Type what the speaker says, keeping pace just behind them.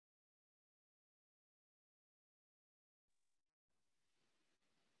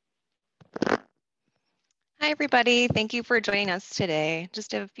Hi, everybody. Thank you for joining us today.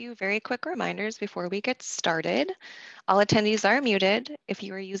 Just a few very quick reminders before we get started. All attendees are muted. If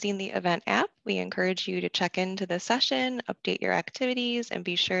you are using the event app, we encourage you to check into the session, update your activities, and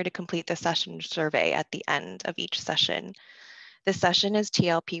be sure to complete the session survey at the end of each session. This session is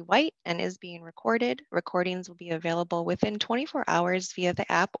TLP White and is being recorded. Recordings will be available within 24 hours via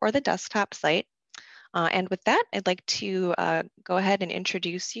the app or the desktop site. And with that, I'd like to go ahead and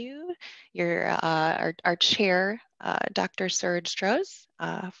introduce you, our chair, Dr. Serge Strohs,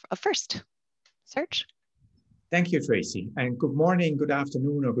 first. Serge. Thank you, Tracy, and good morning, good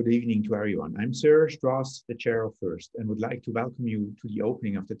afternoon, or good evening to everyone. I'm Serge Strohs, the chair of FIRST, and would like to welcome you to the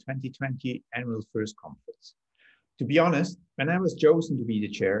opening of the 2020 annual FIRST conference. To be honest, when I was chosen to be the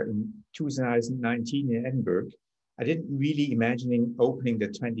chair in 2019 in Edinburgh, I didn't really imagine opening the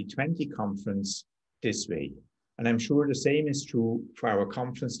 2020 conference this way. And I'm sure the same is true for our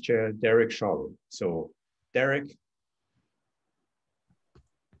conference chair, Derek Scholl. So Derek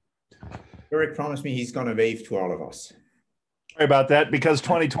promised me he's going to wave to all of us. Sorry about that, because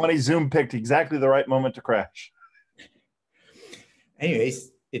 2020 Zoom picked exactly the right moment to crash.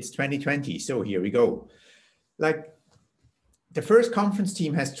 Anyways, it's 2020, so here we go. Like, the FIRST conference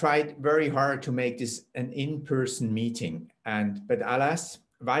team has tried very hard to make this an in-person meeting, but alas,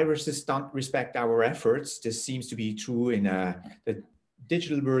 viruses don't respect our efforts. This seems to be true in the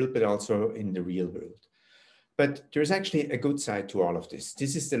digital world, but also in the real world. But there's actually a good side to all of this.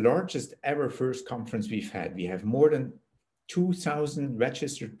 This is the largest ever FIRST conference we've had. We have more than 2,000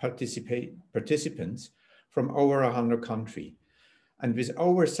 registered participants from over 100 countries. And with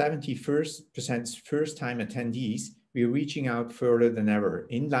over 70% first-time attendees, we're reaching out further than ever,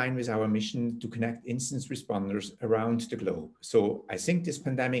 in line with our mission to connect incident responders around the globe. So I think this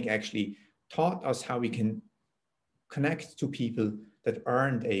pandemic actually taught us how we can connect to people that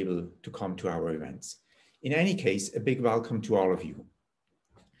aren't able to come to our events. In any case, a big welcome to all of you.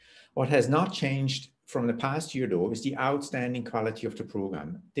 What has not changed from the past year, though, is the outstanding quality of the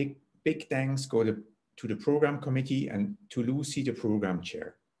program. Big thanks go to the program committee and to Lucy, the program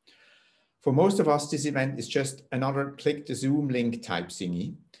chair. For most of us, this event is just another click the Zoom link type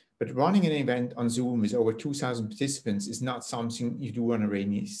thingy, but running an event on Zoom with over 2,000 participants is not something you do on a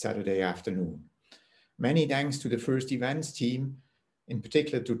rainy Saturday afternoon. Many thanks to the FIRST events team, in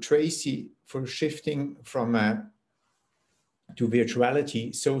particular to Tracy for shifting from to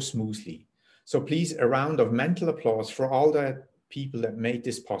virtuality so smoothly. So please, a round of mental applause for all the people that made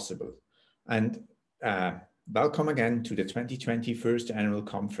this possible. And welcome again to the 2020 FIRST Annual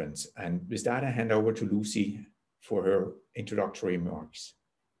Conference. And with that, I hand over to Lucy for her introductory remarks.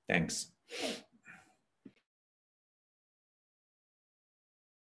 Thanks.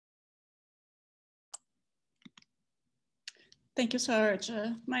 Thank you, Serge.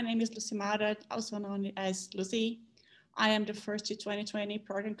 My name is Lucy Mara, also known as Lucy. I am the FIRST 2020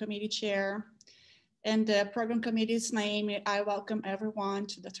 Program Committee Chair. And the program committee's name, I welcome everyone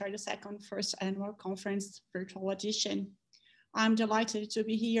to the 32nd FIRST Annual Conference Virtual Edition. I'm delighted to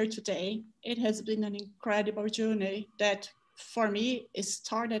be here today. It has been an incredible journey that, for me, it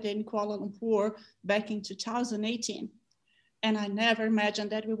started in Kuala Lumpur back in 2018. And I never imagined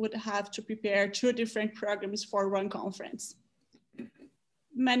that we would have to prepare 2 different programs for one conference.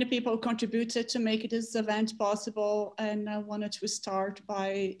 Many people contributed to make this event possible, and I wanted to start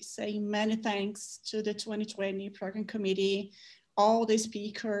by saying many thanks to the 2020 Program Committee, all the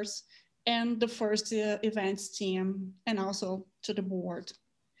speakers, and the FIRST events team, and also to the board.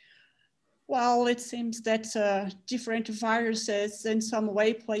 Well, it seems that different viruses in some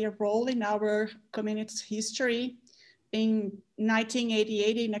way play a role in our community's history. In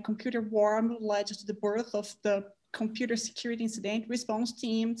 1988, in a computer war led to the birth of the Computer Security Incident Response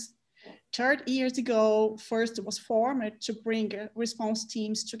Teams. 30 years ago, FIRST was formed to bring response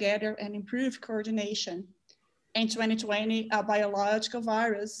teams together and improve coordination. In 2020, a biological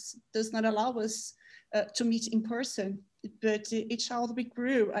virus does not allow us to meet in person, but it shall we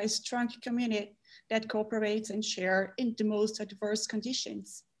grew a strong community that cooperates and share in the most adverse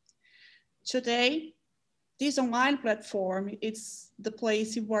conditions. Today, this online platform is the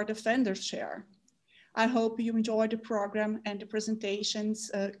place where the vendors share. I hope you enjoy the program, and the presentations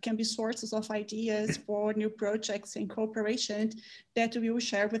can be sources of ideas for new projects and cooperation that we will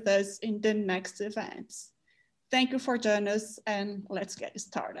share with us in the next events. Thank you for joining us, and let's get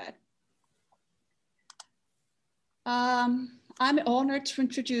started. I'm honored to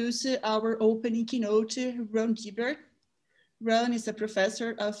introduce our opening keynote, Ron Gilbert. Ron is a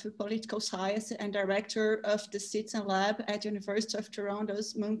professor of political science and director of the Citizen Lab at the University of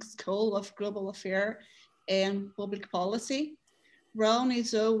Toronto's Munk School of Global Affairs and Public Policy. Ron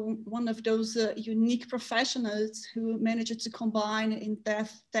is one of those unique professionals who managed to combine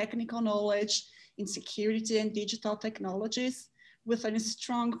in-depth technical knowledge in security and digital technologies with a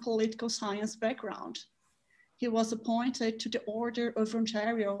strong political science background. He was appointed to the Order of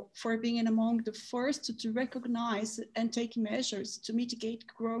Ontario for being among the first to recognize and take measures to mitigate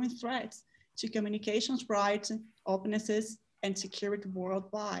growing threats to communications rights, openness, and security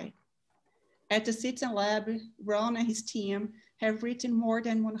worldwide. At the Citizen Lab, Ron and his team have written more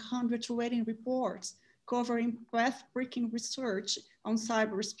than 100 rating reports covering path-breaking research on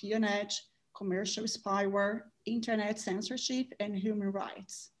cyber espionage, commercial spyware, internet censorship, and human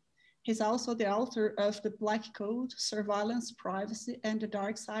rights. He's also the author of The Black Code, Surveillance, Privacy, and the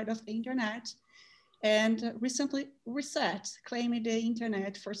Dark Side of the Internet, and recently Reset, Claiming the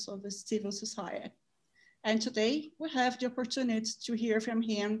Internet for Civil Society. And today we have the opportunity to hear from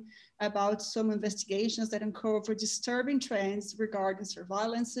him about some investigations that uncover disturbing trends regarding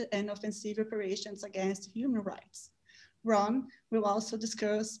surveillance and offensive operations against human rights. Ron will also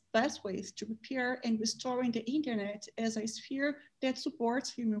discuss best ways to repair and restoring the internet as a sphere that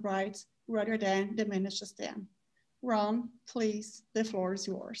supports human rights rather than diminishes them. Ron, please, the floor is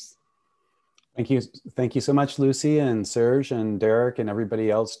yours. Thank you so much, Lucy and Serge and Derek and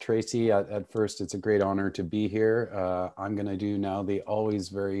everybody else. Tracy, at first, it's a great honor to be here. I'm going to do now the always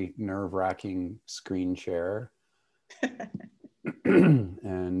very nerve-wracking screen share.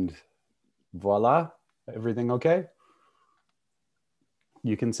 And voila, everything okay?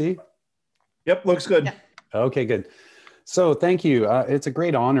 You can see? Yep, looks good. Yeah. Okay, good. So thank you. It's a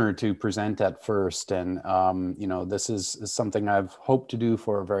great honor to present at First. And, you know, this is something I've hoped to do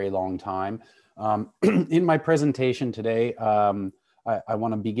for a very long time. In my presentation today, I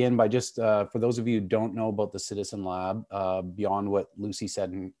want to begin by just, for those of you who don't know about the Citizen Lab, beyond what Lucy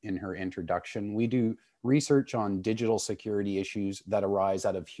said in her introduction, we do research on digital security issues that arise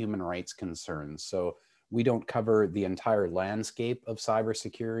out of human rights concerns. So we don't cover the entire landscape of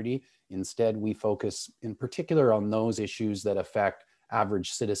cybersecurity. Instead, we focus in particular on those issues that affect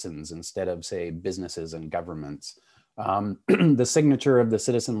average citizens instead of, say, businesses and governments. The signature of the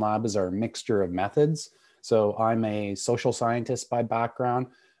Citizen Lab is our mixture of methods. So I'm a social scientist by background,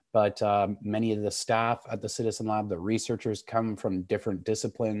 but many of the staff at the Citizen Lab, the researchers, come from different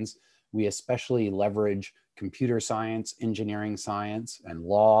disciplines. We especially leverage computer science, engineering science, and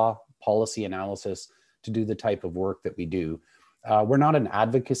law, policy analysis to do the type of work that we do. We're not an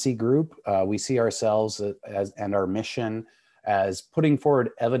advocacy group. We see ourselves as, and our mission as putting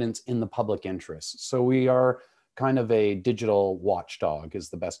forward evidence in the public interest. So we are kind of a digital watchdog is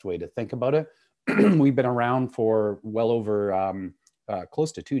the best way to think about it. We've been around for well over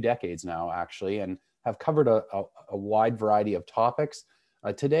close to 2 decades now, actually, and have covered a wide variety of topics.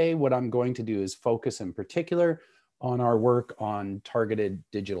 Today, what I'm going to do is focus in particular on our work on targeted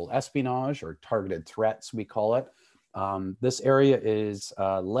digital espionage, or targeted threats, we call it. This area is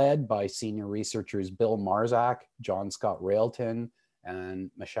led by senior researchers Bill Marzak, John Scott Railton,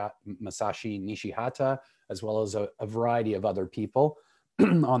 and Masashi Nishihata, as well as a variety of other people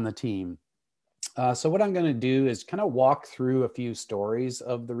on the team. So what I'm going to do is kind of walk through a few stories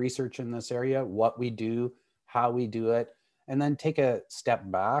of the research in this area, what we do, how we do it, and then take a step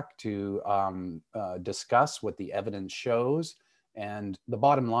back to discuss what the evidence shows. And the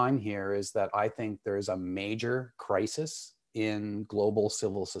bottom line here is that I think there's a major crisis in global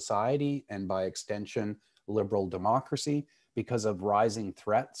civil society, and by extension, liberal democracy, because of rising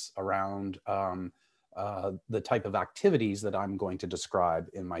threats around the type of activities that I'm going to describe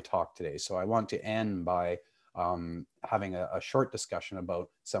in my talk today. So I want to end by having a short discussion about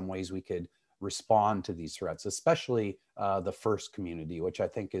some ways we could respond to these threats, especially the first community, which I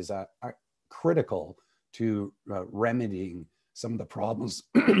think is critical to remedying some of the problems,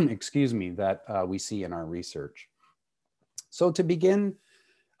 excuse me, that we see in our research. So to begin,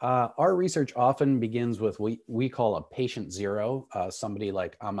 our research often begins with what we call a patient zero, somebody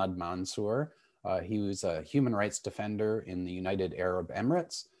like Ahmad Mansour. He was a human rights defender in the United Arab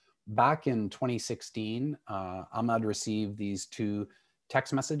Emirates. Back in 2016, Ahmad received these 2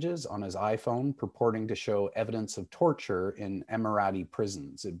 text messages on his iPhone purporting to show evidence of torture in Emirati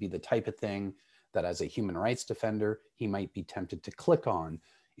prisons. It'd be the type of thing that as a human rights defender, he might be tempted to click on.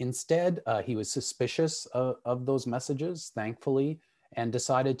 Instead, he was suspicious of those messages, thankfully, and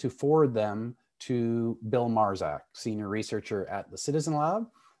decided to forward them to Bill Marzak, senior researcher at the Citizen Lab.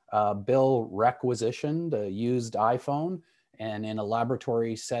 Bill requisitioned a used iPhone and in a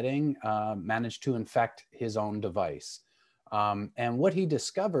laboratory setting managed to infect his own device. And what he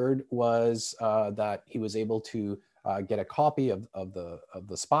discovered was that he was able to get a copy of the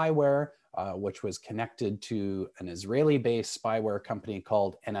spyware, which was connected to an Israeli-based spyware company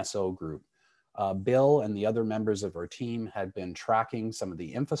called NSO Group. Bill and the other members of our team had been tracking some of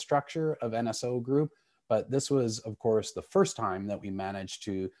the infrastructure of NSO Group, but this was, of course, the first time that we managed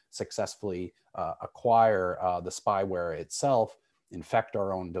to successfully acquire the spyware itself, infect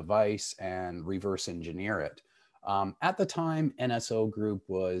our own device, and reverse engineer it. At the time, NSO Group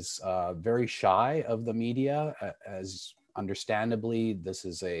was very shy of the media, as understandably, this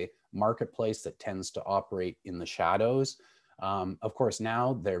is a marketplace that tends to operate in the shadows. Of course,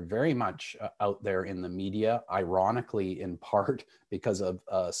 now they're very much out there in the media, ironically, in part because of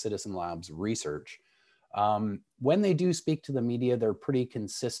Citizen Lab's research. When they do speak to the media, they're pretty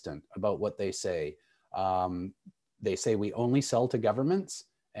consistent about what they say. They say we only sell to governments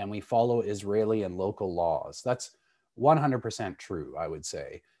and we follow Israeli and local laws. That's 100% true, I would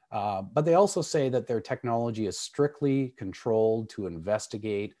say. But they also say that their technology is strictly controlled to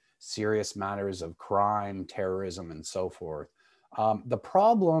investigate serious matters of crime, terrorism, and so forth. The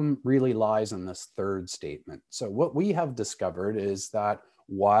problem really lies in this third statement. So what we have discovered is that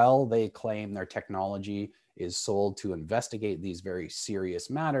while they claim their technology is sold to investigate these very serious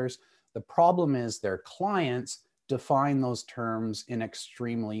matters, the problem is their clients define those terms in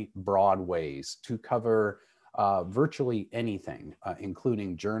extremely broad ways to cover virtually anything,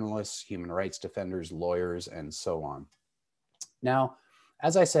 including journalists, human rights defenders, lawyers, and so on. Now,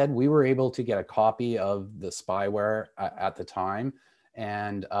 as I said, we were able to get a copy of the spyware at the time,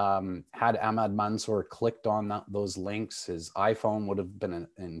 and had Ahmad Mansour clicked on those links, his iPhone would have been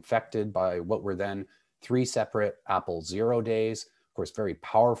infected by what were then 3 separate Apple 0 days. Of course, very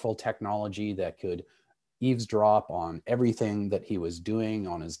powerful technology that could eavesdrop on everything that he was doing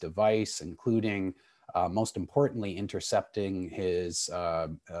on his device, including, most importantly, intercepting his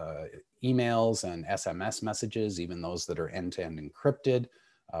emails and SMS messages, even those that are end-to-end encrypted,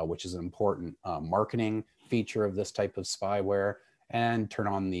 which is an important marketing feature of this type of spyware, and turn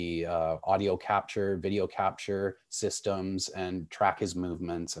on the audio capture, video capture systems, and track his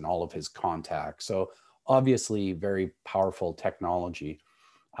movements and all of his contacts. So obviously very powerful technology.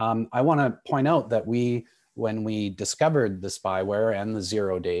 I want to point out that when we discovered the spyware and the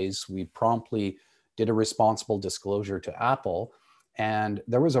 0 days, we promptly did a responsible disclosure to Apple, and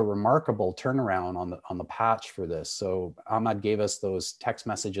there was a remarkable turnaround on the patch for this. So Ahmad gave us those text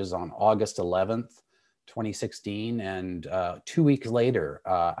messages on August 11th, 2016, and 2 weeks later,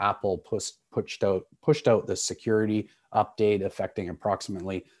 Apple pushed out the security update affecting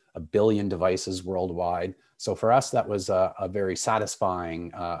approximately 1 billion devices worldwide. So for us, that was a very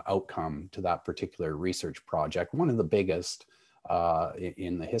satisfying outcome to that particular research project, one of the biggest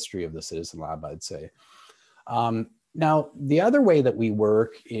in the history of the Citizen Lab, I'd say. Now, the other way that we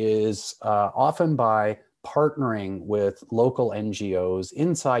work is often by partnering with local NGOs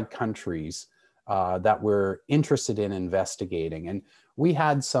inside countries that we're interested in investigating. And we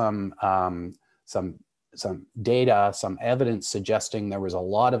had some data, some evidence suggesting there was a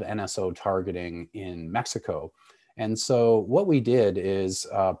lot of NSO targeting in Mexico. And so what we did is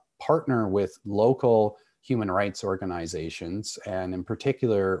partner with local human rights organizations. And in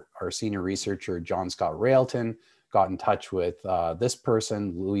particular, our senior researcher, John Scott Railton, got in touch with this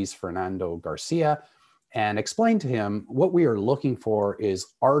person, Luis Fernando Garcia, and explained to him what we are looking for is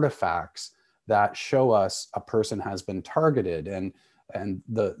artifacts that show us a person has been targeted. And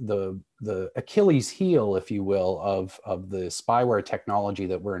the Achilles heel, if you will, of the spyware technology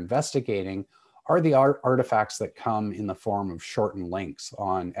that we're investigating are the artifacts that come in the form of shortened links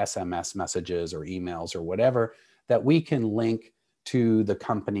on SMS messages or emails or whatever that we can link to the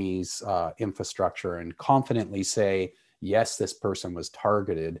company's infrastructure and confidently say, yes, this person was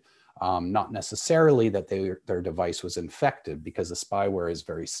targeted, not necessarily that their device was infected, because the spyware is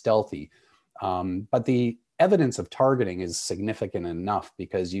very stealthy. But the evidence of targeting is significant enough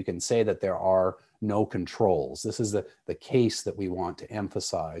because you can say that there are no controls. This is the case that we want to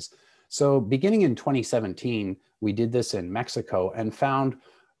emphasize. So beginning in 2017, we did this in Mexico and found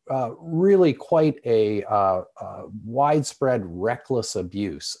really quite a widespread reckless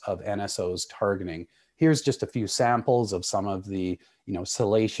abuse of NSO's targeting. Here's just a few samples of some of the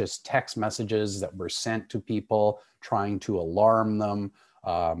salacious text messages that were sent to people trying to alarm them,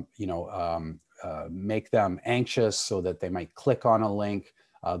 make them anxious so that they might click on a link.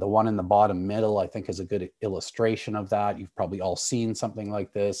 The one in the bottom middle, I think, is a good illustration of that. You've probably all seen something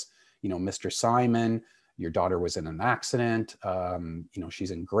like this. Mr. Simon, your daughter was in an accident.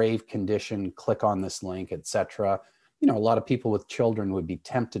 She's in grave condition. Click on this link, etc. A lot of people with children would be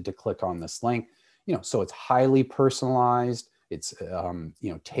tempted to click on this link. So it's highly personalized. It's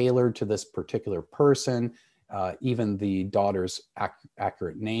tailored to this particular person. Even the daughter's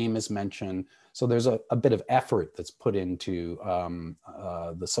accurate name is mentioned. So there's a bit of effort that's put into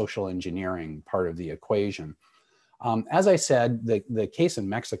the social engineering part of the equation. As I said, the case in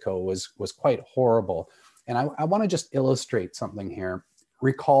Mexico was quite horrible. And I want to just illustrate something here.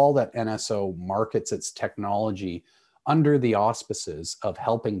 Recall that NSO markets its technology under the auspices of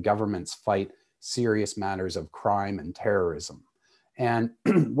helping governments fight serious matters of crime and terrorism. And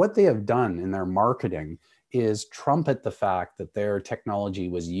what they have done in their marketing is trumpet the fact that their technology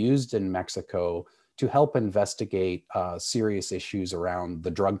was used in Mexico to help investigate serious issues around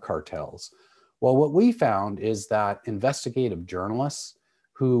the drug cartels. Well, what we found is that investigative journalists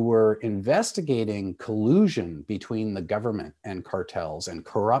who were investigating collusion between the government and cartels and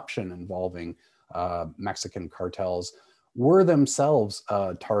corruption involving Mexican cartels were themselves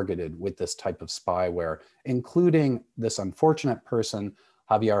targeted with this type of spyware, including this unfortunate person,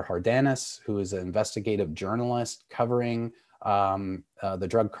 Javier Hardenas, who is an investigative journalist covering the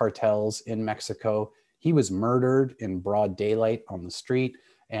drug cartels in Mexico. He was murdered in broad daylight on the street.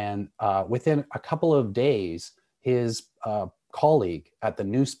 And within a couple of days, his colleague at the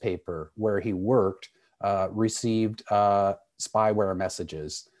newspaper where he worked received spyware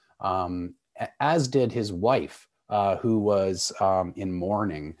messages, as did his wife, who was in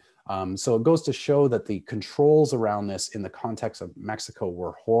mourning. So it goes to show that the controls around this in the context of Mexico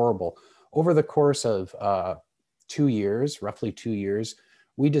were horrible. Over the course of 2 years, roughly 2 years,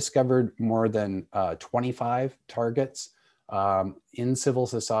 we discovered more than 25 targets in civil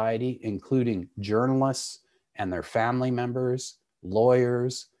society, including journalists and their family members,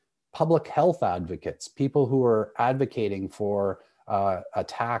 lawyers, public health advocates, people who are advocating for a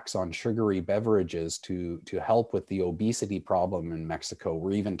tax on sugary beverages to help with the obesity problem in Mexico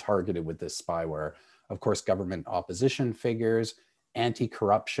were even targeted with this spyware. Of course, government opposition figures,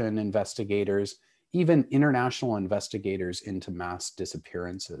 anti-corruption investigators, even international investigators into mass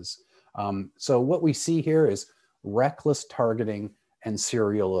disappearances. So what we see here is reckless targeting and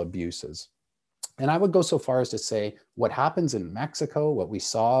serial abuses. And I would go so far as to say what happens in Mexico, what we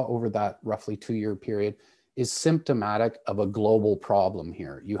saw over that roughly 2-year period, is symptomatic of a global problem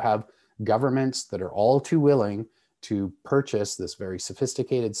here. You have governments that are all too willing to purchase this very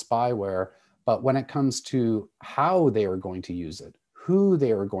sophisticated spyware, but when it comes to how they are going to use it, who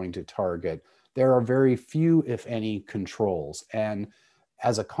they are going to target, there are very few, if any, controls. And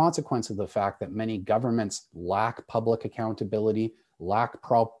as a consequence of the fact that many governments lack public accountability, lack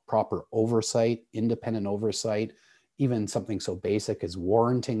proper oversight, independent oversight, even something so basic as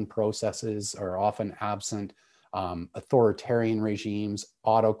warranting processes are often absent. Authoritarian regimes,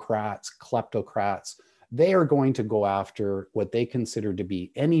 autocrats, kleptocrats, they are going to go after what they consider to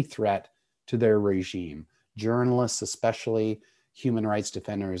be any threat to their regime. Journalists, especially human rights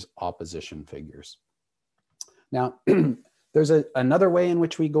defenders, opposition figures. Now, there's another way in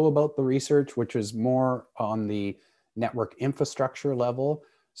which we go about the research, which is more on the network infrastructure level.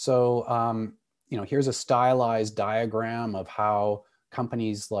 So, here's a stylized diagram of how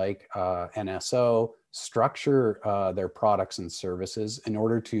companies like NSO structure their products and services in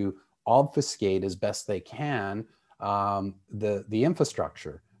order to obfuscate as best they can the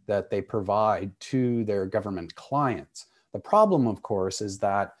infrastructure that they provide to their government clients. The problem, of course, is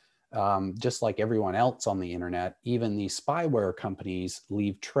that just like everyone else on the internet, even the spyware companies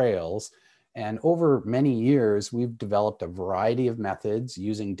leave trails. And over many years, we've developed a variety of methods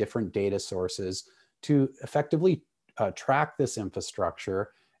using different data sources to effectively track this infrastructure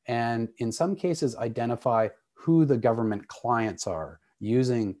and in some cases identify who the government clients are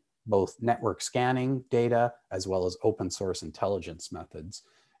using both network scanning data as well as open source intelligence methods.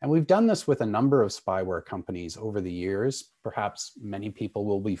 And we've done this with a number of spyware companies over the years. Perhaps many people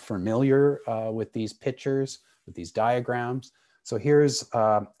will be familiar with these pictures, with these diagrams. So here's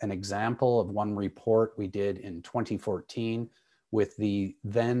an example of one report we did in 2014 with the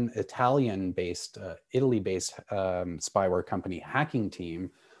then Italy-based spyware company Hacking Team.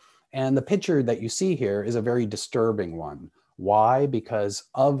 And the picture that you see here is a very disturbing one. Why? Because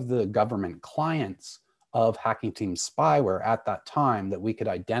of the government clients of Hacking Team spyware at that time that we could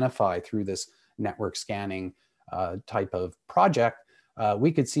identify through this network scanning type of project,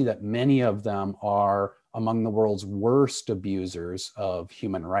 we could see that many of them are among the world's worst abusers of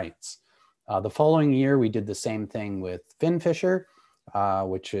human rights. The following year, we did the same thing with Finfisher,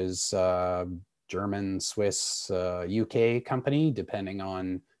 which is German, Swiss, UK company, depending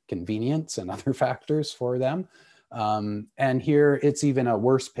on convenience and other factors for them. And here it's even a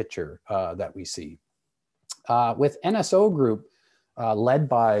worse picture that we see. With NSO Group, led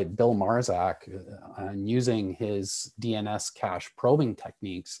by Bill Marzak, and using his DNS cache probing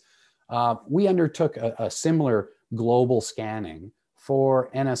techniques, We undertook a similar global scanning for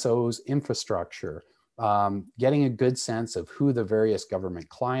NSO's infrastructure, getting a good sense of who the various government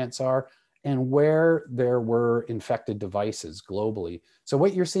clients are and where there were infected devices globally. So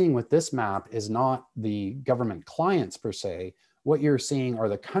what you're seeing with this map is not the government clients per se. What you're seeing are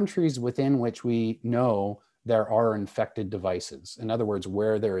the countries within which we know there are infected devices. In other words,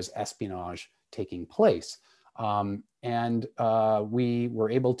 where there is espionage taking place. We were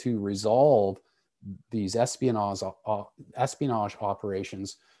able to resolve these espionage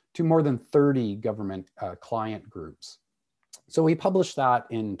operations to more than 30 government client groups. So we published that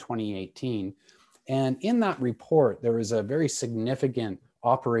in 2018. And in that report, there was a very significant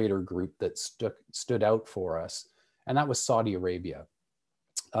operator group that stood out for us, and that was Saudi Arabia.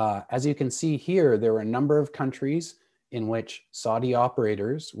 As you can see here, there were a number of countries in which Saudi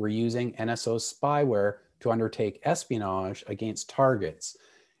operators were using NSO spyware to undertake espionage against targets.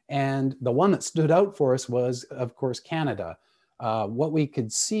 And the one that stood out for us was, of course, Canada. What we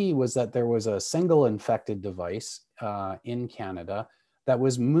could see was that there was a single infected device in Canada that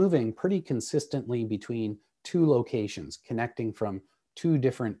was moving pretty consistently between two locations, connecting from two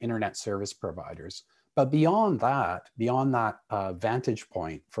different internet service providers. But beyond that vantage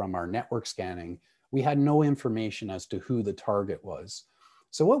point from our network scanning, we had no information as to who the target was.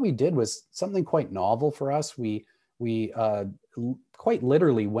 So what we did was something quite novel for us. We quite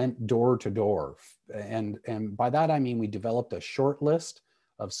literally went door to door. And by that, I mean, we developed a short list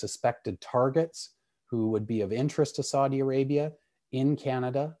of suspected targets who would be of interest to Saudi Arabia in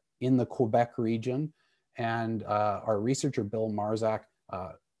Canada, in the Quebec region. And our researcher, Bill Marzak,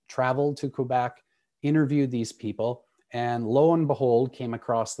 traveled to Quebec, interviewed these people, and lo and behold, came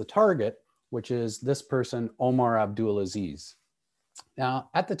across the target, which is this person, Omar Abdulaziz. Now,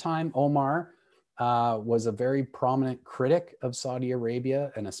 at the time, Omar was a very prominent critic of Saudi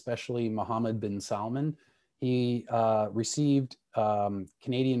Arabia and especially Mohammed bin Salman. He received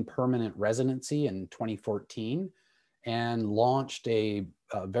Canadian permanent residency in 2014 and launched a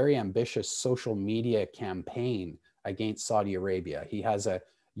very ambitious social media campaign against Saudi Arabia. He has a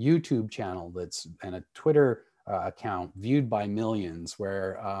YouTube channel and a Twitter account viewed by millions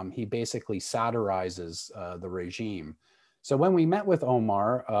where he basically satirizes the regime. So when we met with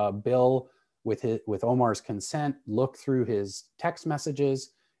Omar, Bill, with Omar's consent, looked through his text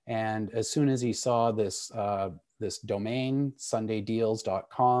messages, and as soon as he saw this domain,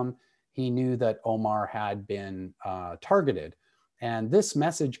 sundaydeals.com, he knew that Omar had been targeted. And this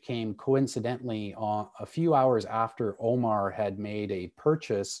message came coincidentally a few hours after Omar had made a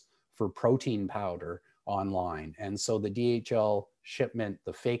purchase for protein powder online. And so the DHL shipment,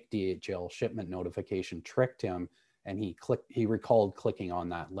 the fake DHL shipment notification tricked him, and he recalled clicking on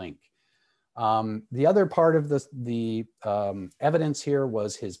that link. The other part of the evidence here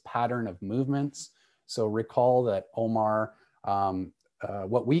was his pattern of movements. So recall that Omar,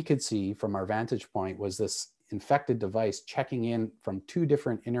 what we could see from our vantage point was this infected device checking in from two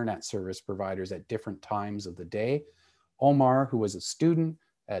different internet service providers at different times of the day. Omar, who was a student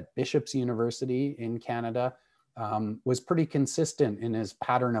at Bishop's University in Canada, was pretty consistent in his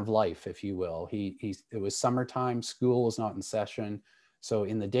pattern of life, if you will. It was summertime, school was not in session. So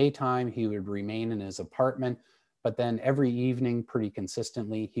in the daytime, he would remain in his apartment, but then every evening, pretty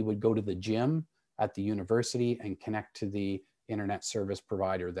consistently, he would go to the gym at the university and connect to the internet service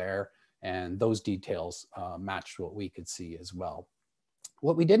provider there. And those details matched what we could see as well.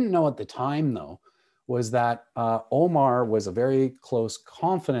 What we didn't know at the time, though, was that Omar was a very close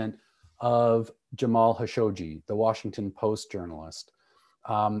confidant of Jamal Khashoggi, the Washington Post journalist.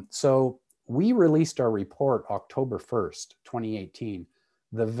 So we released our report October 1st, 2018.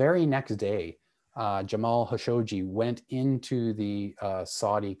 The very next day, Jamal Khashoggi went into the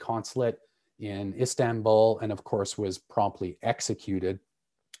Saudi consulate in Istanbul and of course was promptly executed.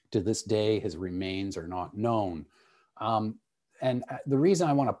 To this day, his remains are not known. And the reason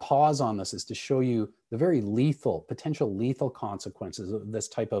I want to pause on this is to show you the very potential lethal consequences of this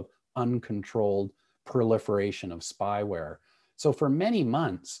type of uncontrolled proliferation of spyware. So for many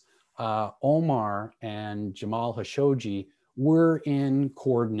months, Omar and Jamal Khashoggi were in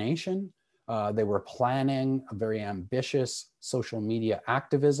coordination. They were planning a very ambitious social media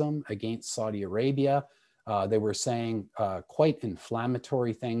activism against Saudi Arabia. They were saying quite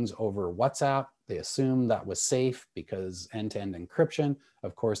inflammatory things over WhatsApp. They assumed that was safe because end-to-end encryption.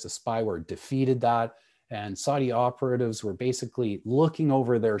 Of course, the spyware defeated that. And Saudi operatives were basically looking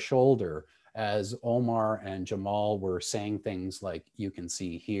over their shoulder as Omar and Jamal were saying things like you can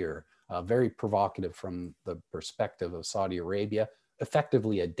see here, very provocative from the perspective of Saudi Arabia,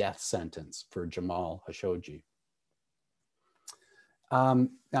 effectively a death sentence for Jamal Khashoggi.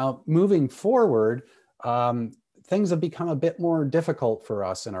 Now, moving forward, things have become a bit more difficult for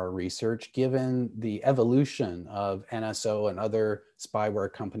us in our research, given the evolution of NSO and other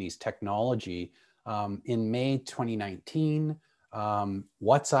spyware companies' technology. In May 2019,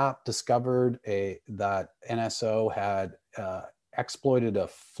 WhatsApp discovered that NSO had exploited a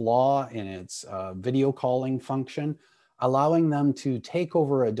flaw in its video calling function, allowing them to take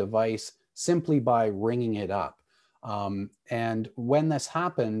over a device simply by ringing it up. And when this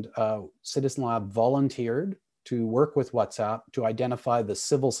happened, Citizen Lab volunteered to work with WhatsApp to identify the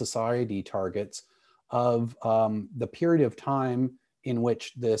civil society targets of the period of time in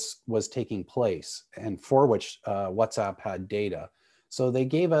which this was taking place and for which WhatsApp had data. So they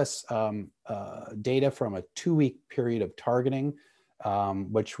gave us data from a 2-week period of targeting,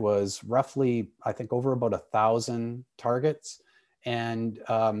 which was roughly, I think, over about 1,000 targets. And,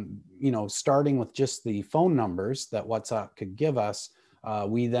 you know, starting with just the phone numbers that WhatsApp could give us,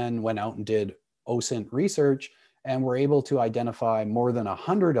 we then went out and did OSINT research and were able to identify more than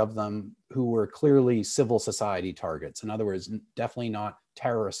 100 of them who were clearly civil society targets. In other words, definitely not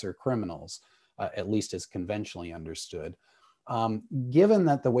terrorists or criminals, at least as conventionally understood. Given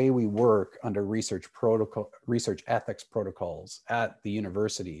that the way we work under research ethics protocols at the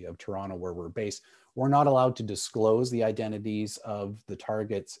University of Toronto, where we're based, we're not allowed to disclose the identities of the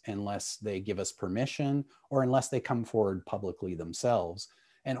targets unless they give us permission or unless they come forward publicly themselves.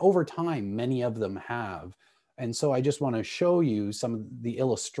 And over time, many of them have. And so I just want to show you some of the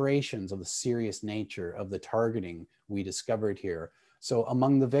illustrations of the serious nature of the targeting we discovered here. So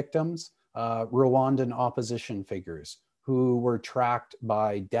among the victims, Rwandan opposition figures who were tracked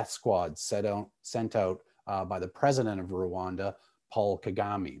by death squads sent out by the president of Rwanda, Paul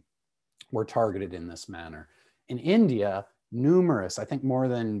Kagame, were targeted in this manner. In India, numerous, I think more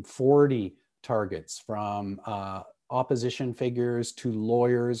than 40 targets, from opposition figures to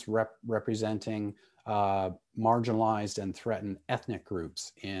lawyers representing marginalized and threatened ethnic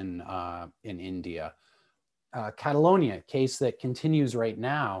groups in India. Catalonia, case that continues right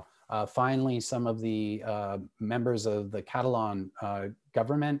now. Finally, some of the members of the Catalan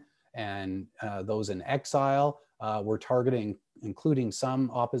government and those in exile were targeting, including some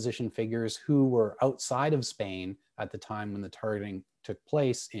opposition figures who were outside of Spain at the time when the targeting took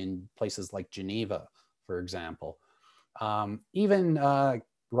place, in places like Geneva, for example. Even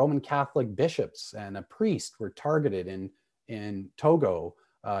Roman Catholic bishops and a priest were targeted in Togo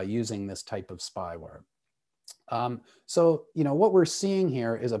using this type of spyware. So, you know, what we're seeing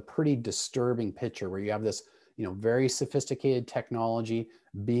here is a pretty disturbing picture where you have this, you know, very sophisticated technology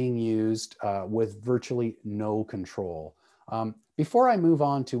being used with virtually no control. Before I move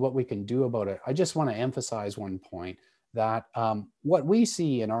on to what we can do about it, I just want to emphasize one point, that what we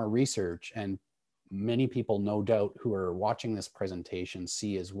see in our research, and many people no doubt who are watching this presentation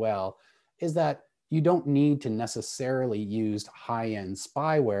see as well, is that you don't need to necessarily use high-end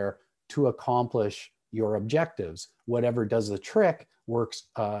spyware to accomplish your objectives. Whatever does the trick works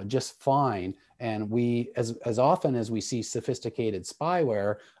just fine. And we, as often as we see sophisticated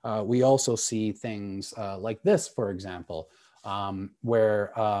spyware, we also see things like this, for example,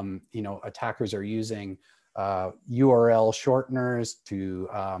 where you know, attackers are using URL shorteners to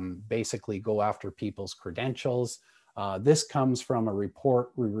basically go after people's credentials. This comes from a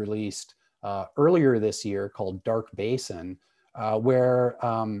report we released earlier this year called Dark Basin, where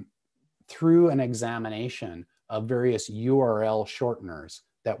through an examination of various URL shorteners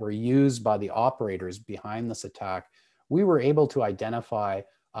that were used by the operators behind this attack, we were able to identify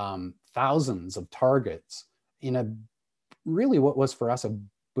thousands of targets in a really what was for us a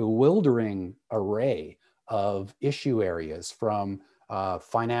bewildering array of issue areas, from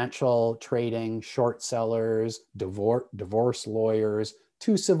financial trading, short sellers, divorce lawyers,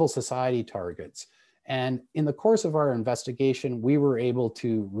 to civil society targets. And in the course of our investigation, we were able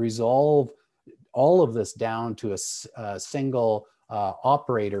to resolve all of this down to a single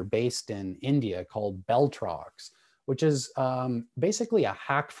operator based in India called Beltrox, which is basically a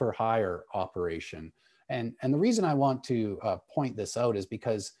hack for hire operation. And the reason I want to point this out is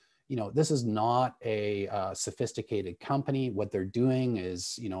because, you know, this is not a sophisticated company. What they're doing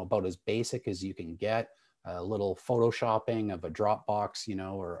is, you know, about as basic as you can get, a little photoshopping of a Dropbox, you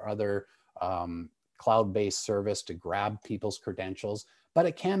know, or other cloud-based service to grab people's credentials, but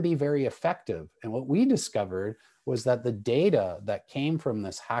it can be very effective. And what we discovered was that the data that came from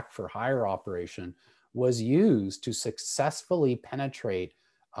this hack for hire operation was used to successfully penetrate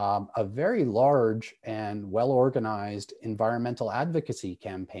a very large and well-organized environmental advocacy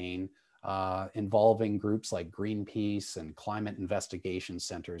campaign involving groups like Greenpeace and climate investigation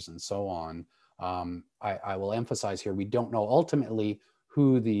centers and so on, I will emphasize here, we don't know ultimately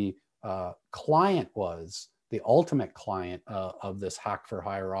who the client was, the ultimate client of this hack for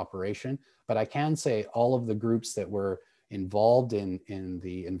hire operation, but I can say all of the groups that were involved in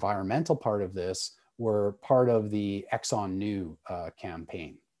the environmental part of this were part of the Exxon New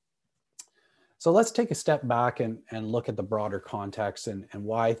campaign. So let's take a step back and look at the broader context and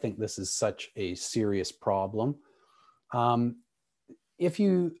why I think this is such a serious problem. If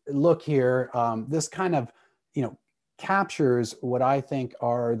you look here, this kind of, captures what I think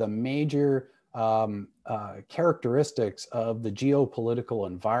are the major characteristics of the geopolitical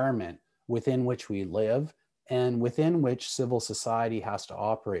environment within which we live and within which civil society has to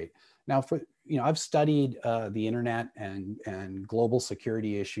operate. Now, I've studied the internet and global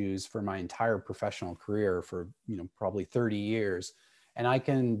security issues for my entire professional career for, probably 30 years. And I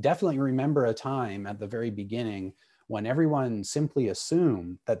can definitely remember a time at the very beginning when everyone simply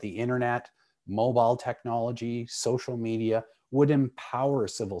assumed that the internet, mobile technology, social media would empower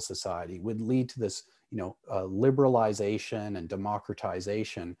civil society, would lead to this, liberalization and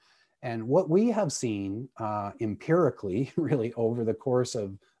democratization. And what we have seen empirically, really over the course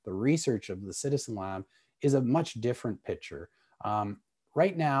of the research of the Citizen Lab, is a much different picture.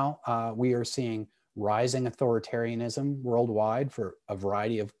 Right now, we are seeing rising authoritarianism worldwide for a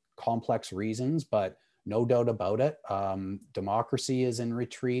variety of complex reasons, but no doubt about it, democracy is in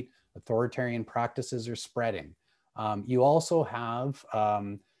retreat, authoritarian practices are spreading. You also have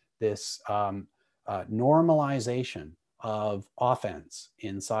this normalization of offense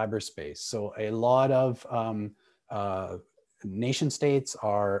in cyberspace. So a lot of nation states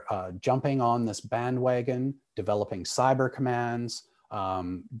are jumping on this bandwagon, developing cyber commands,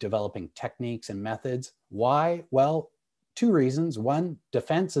 developing techniques and methods. Why? Well, two reasons. One,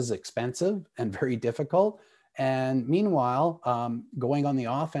 defense is expensive and very difficult. And meanwhile, going on the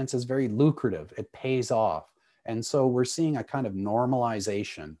offense is very lucrative. It pays off. And so we're seeing a kind of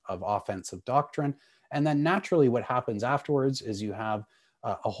normalization of offensive doctrine. And then naturally what happens afterwards is you have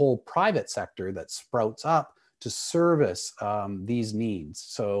a whole private sector that sprouts up to service these needs.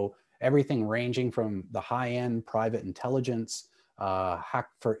 So everything ranging from the high-end private intelligence hack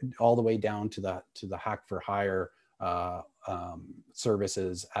for all the way down to the hack for hire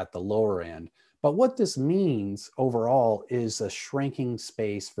services at the lower end. But what this means overall is a shrinking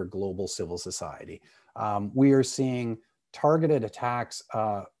space for global civil society. We are seeing targeted attacks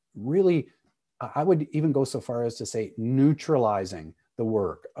really, I would even go so far as to say neutralizing the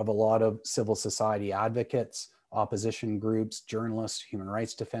work of a lot of civil society advocates, opposition groups, journalists, human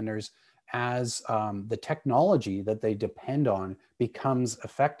rights defenders, as the technology that they depend on becomes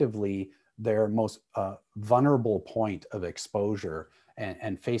effectively their most vulnerable point of exposure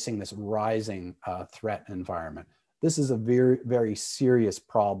and facing this rising threat environment. This is a very, very serious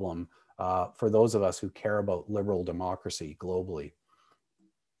problem for those of us who care about liberal democracy globally.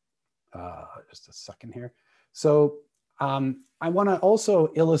 Just a second here. So I want to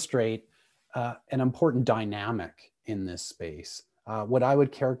also illustrate an important dynamic in this space, what I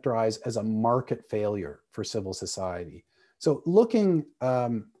would characterize as a market failure for civil society. So looking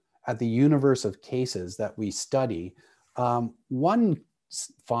at the universe of cases that we study, one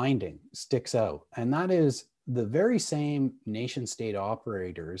finding sticks out, and that is the very same nation state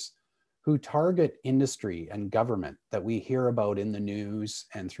operators who target industry and government that we hear about in the news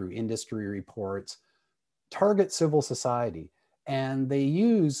and through industry reports, target civil society. And they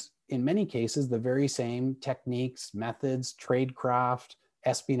use, in many cases, the very same techniques, methods, tradecraft,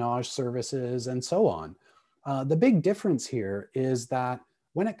 espionage services, and so on. The big difference here is that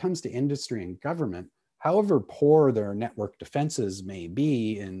when it comes to industry and government, however poor their network defenses may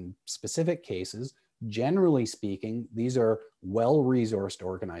be in specific cases, generally speaking, these are well-resourced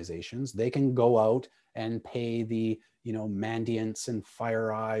organizations. They can go out and pay the Mandiants and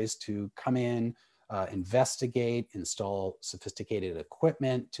Fire Eyes to come in, investigate, install sophisticated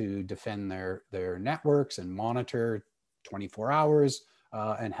equipment to defend their networks and monitor 24 hours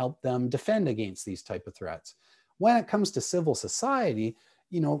and help them defend against these type of threats. When it comes to civil society,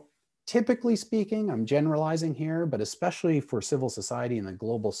 typically speaking, I'm generalizing here, but especially for civil society in the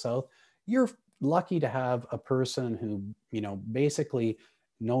global south, you're lucky to have a person who, basically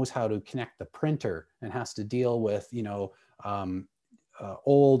knows how to connect the printer and has to deal with,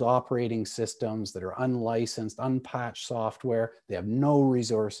 old operating systems that are unlicensed, unpatched software. They have no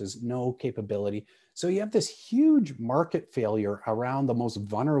resources, no capability. So you have this huge market failure around the most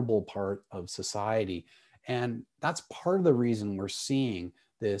vulnerable part of society. And that's part of the reason we're seeing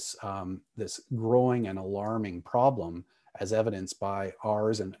this, this growing and alarming problem as evidenced by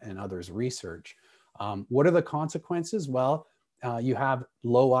ours and others' research. What are the consequences? Well, You have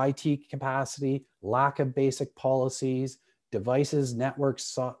low IT capacity, lack of basic policies, devices,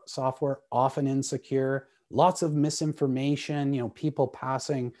 networks, software often insecure, lots of misinformation, people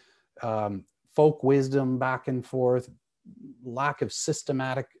passing folk wisdom back and forth, lack of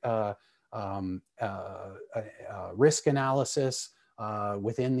systematic risk analysis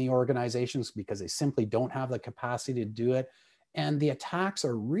within the organizations because they simply don't have the capacity to do it. And the attacks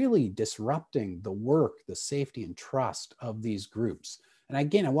are really disrupting the work, the safety and trust of these groups. And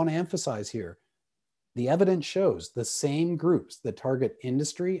again, I want to emphasize here, the evidence shows the same groups that target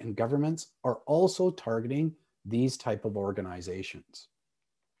industry and governments are also targeting these type of organizations.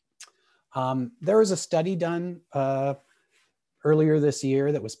 There was a study done earlier this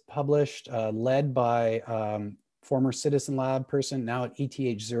year that was published, led by former Citizen Lab person, now at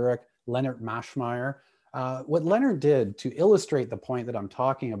ETH Zurich, Leonard Maschmeyer. What Leonard did to illustrate the point that I'm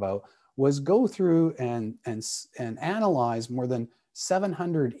talking about was go through and analyze more than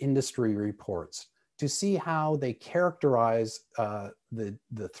 700 industry reports to see how they characterize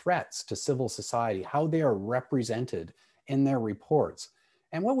the threats to civil society, how they are represented in their reports.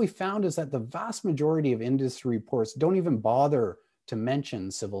 And what we found is that the vast majority of industry reports don't even bother to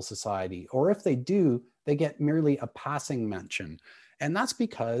mention civil society, or if they do, they get merely a passing mention. And that's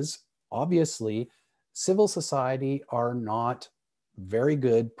because, obviously, civil society are not very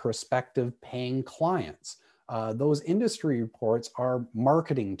good prospective paying clients. Those industry reports are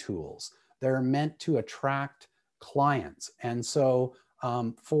marketing tools. They're meant to attract clients. And so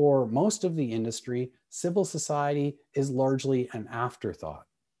for most of the industry, civil society is largely an afterthought.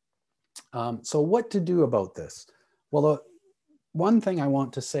 So what to do about this? Well, one thing I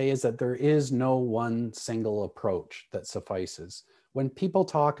want to say is that there is no one single approach that suffices. When people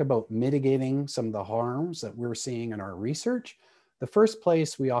talk about mitigating some of the harms that we're seeing in our research, the first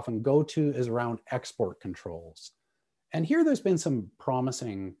place we often go to is around export controls. And here there's been some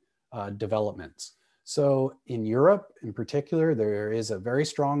promising developments. So in Europe in particular, there is a very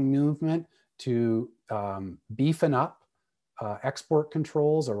strong movement to beefing up export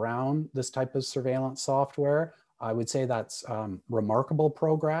controls around this type of surveillance software. I would say that's remarkable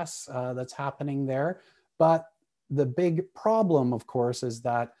progress that's happening there. But the big problem, of course, is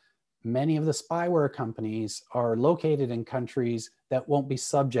that many of the spyware companies are located in countries that won't be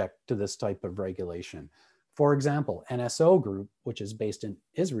subject to this type of regulation. For example, NSO Group, which is based in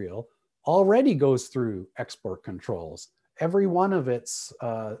Israel, already goes through export controls. Every one of its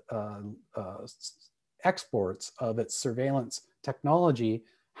exports of its surveillance technology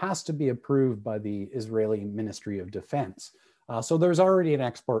has to be approved by the Israeli Ministry of Defense. So there's already an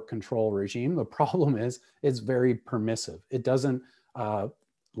export control regime. The problem is it's very permissive. It doesn't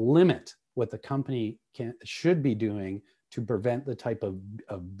limit what the company should be doing to prevent the type of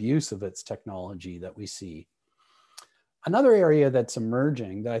abuse of its technology that we see. Another area that's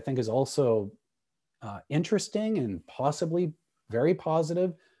emerging that I think is also interesting and possibly very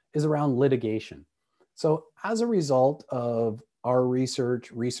positive is around litigation. So as a result of our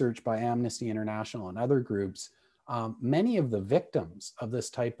research by Amnesty International and other groups, many of the victims of this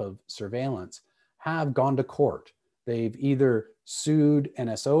type of surveillance have gone to court. They've either sued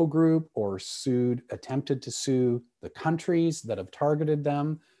NSO Group or attempted to sue the countries that have targeted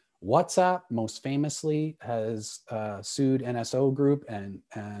them. WhatsApp, most famously, has sued NSO Group, and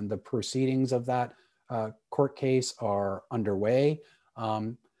the proceedings of that court case are underway.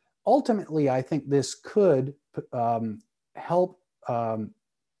 Ultimately, I think this could help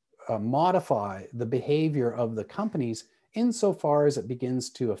modify the behavior of the companies insofar as it begins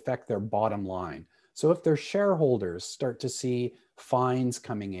to affect their bottom line. So if their shareholders start to see fines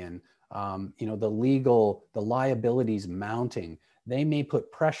coming in, the liabilities mounting, they may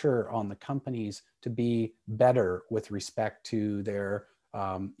put pressure on the companies to be better with respect to their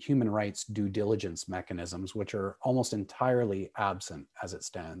human rights due diligence mechanisms, which are almost entirely absent as it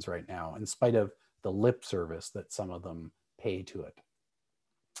stands right now, in spite of the lip service that some of them pay to it.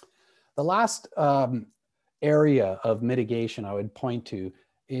 The last area of mitigation I would point to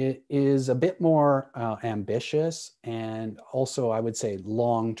is a bit more ambitious and also, I would say,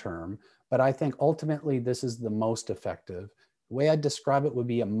 long-term, but I think ultimately this is the most effective. The way I'd describe it would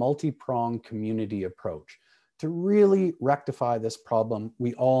be a multi-pronged community approach. To really rectify this problem,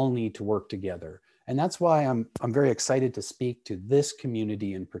 we all need to work together. And that's why I'm very excited to speak to this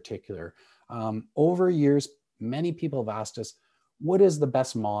community in particular. Over years, many people have asked us, what is the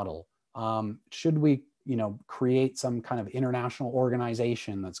best model? Should we create some kind of international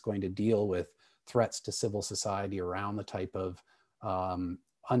organization that's going to deal with threats to civil society around the type of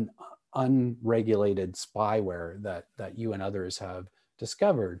unregulated spyware that you and others have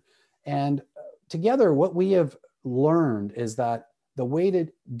discovered? And together, what we have learned is that the way to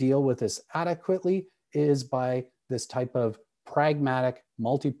deal with this adequately is by this type of pragmatic,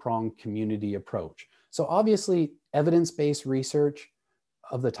 multi-pronged community approach. So obviously, evidence-based research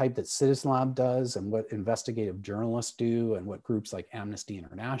of the type that Citizen Lab does and what investigative journalists do and what groups like Amnesty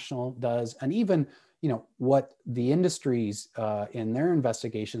International does, and even what the industries in their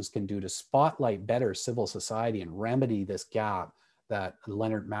investigations can do to spotlight better civil society and remedy this gap that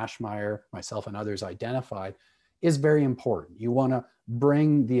Leonard Maschmeyer, myself, and others identified is very important. You want to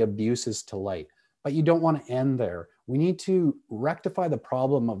bring the abuses to light, but you don't want to end there. We need to rectify the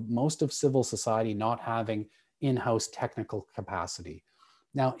problem of most of civil society not having in-house technical capacity.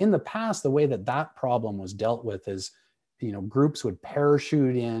 Now, in the past, the way that that problem was dealt with is, groups would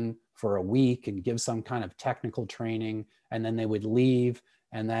parachute in for a week and give some kind of technical training, and then they would leave,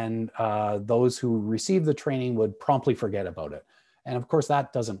 and then those who received the training would promptly forget about it. And of course,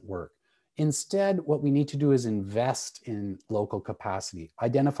 that doesn't work. Instead, what we need to do is invest in local capacity,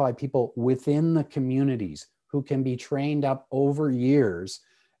 identify people within the communities who can be trained up over years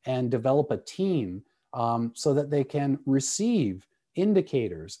and develop a team so that they can receive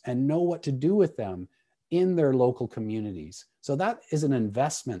indicators and know what to do with them in their local communities. So that is an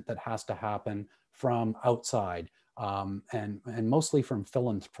investment that has to happen from outside and mostly from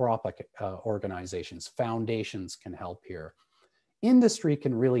philanthropic organizations. Foundations can help here. Industry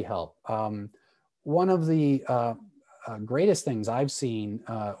can really help. One of the greatest things I've seen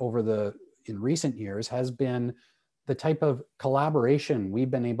in recent years has been the type of collaboration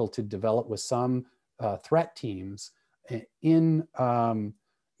we've been able to develop with some threat teams in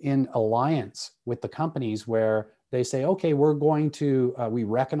alliance with the companies, where they say, okay, we're going to, we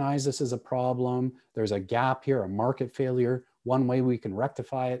recognize this is a problem. There's a gap here, a market failure. One way we can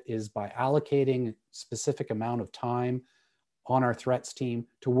rectify it is by allocating a specific amount of time on our threats team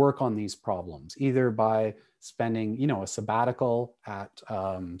to work on these problems, either by spending, a sabbatical at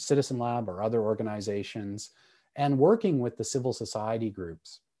Citizen Lab or other organizations, and working with the civil society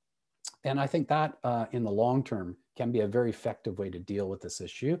groups. And I think that in the long term can be a very effective way to deal with this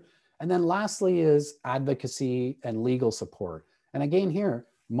issue. And then lastly is advocacy and legal support. And again here,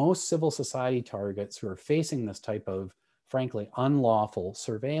 most civil society targets who are facing this type of, frankly, unlawful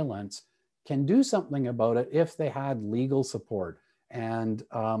surveillance can do something about it if they had legal support. And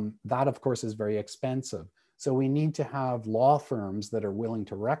that, of course, is very expensive. So we need to have law firms that are willing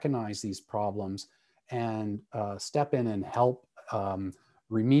to recognize these problems and step in and help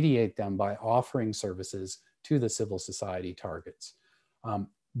remediate them by offering services to the civil society targets.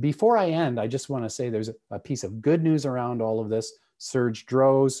 Before I end, I just want to say there's a piece of good news around all of this. Serge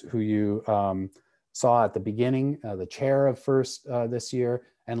Droz, who you saw at the beginning, the chair of FIRST this year,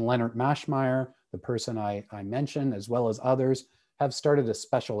 and Leonard Maschmeyer, the person I mentioned, as well as others, have started a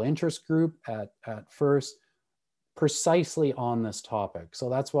special interest group at FIRST precisely on this topic. So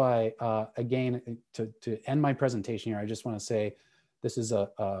that's why, again, to end my presentation here, I just want to say this is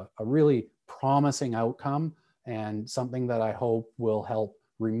a really promising outcome and something that I hope will help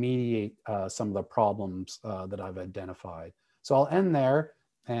remediate some of the problems that I've identified. So I'll end there,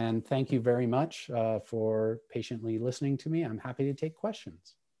 and thank you very much for patiently listening to me. I'm happy to take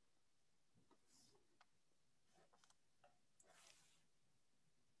questions.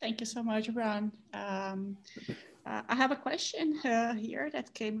 Thank you so much, Brian. I have a question here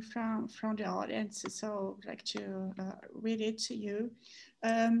that came from the audience, so I'd like to read it to you.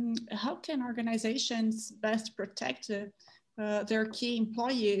 How can organizations best protect their key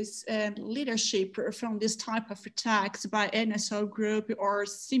employees and leadership from this type of attacks by NSO group or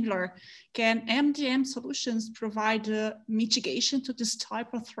similar? Can MDM solutions provide mitigation to this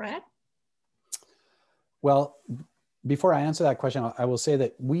type of threat? Well, before I answer that question, I will say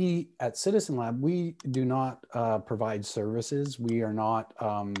that we at Citizen Lab, we do not provide services. We are not,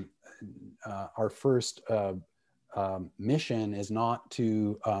 our first mission is not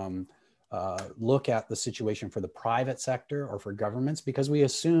to look at the situation for the private sector or for governments, because we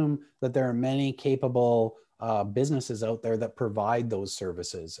assume that there are many capable businesses out there that provide those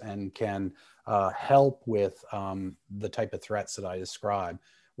services and can help with the type of threats that I described.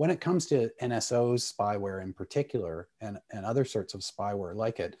 When it comes to NSOs, spyware in particular, and other sorts of spyware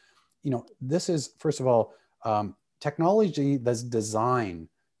like it, this is, first of all, technology that's designed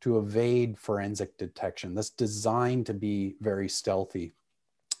to evade forensic detection, that's designed to be very stealthy.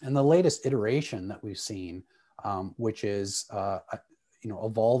 And the latest iteration that we've seen, which is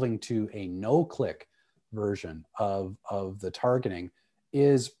evolving to a no-click version of the targeting,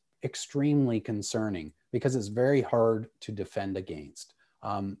 is extremely concerning because it's very hard to defend against.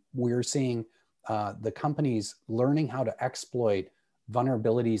 We're seeing the companies learning how to exploit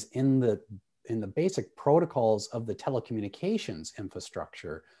vulnerabilities in the basic protocols of the telecommunications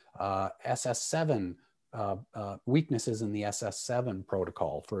infrastructure, SS7, weaknesses in the SS7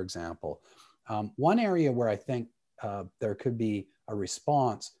 protocol, for example. One area where I think there could be a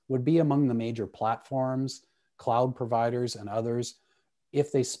response would be among the major platforms, cloud providers, and others.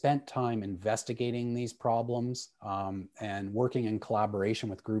 If they spent time investigating these problems and working in collaboration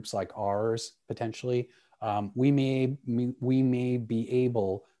with groups like ours, potentially, we may be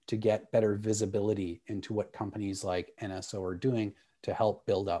able to get better visibility into what companies like NSO are doing to help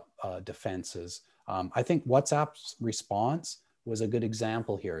build up defenses. I think WhatsApp's response was a good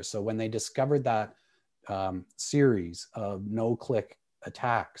example here. So when they discovered that series of no-click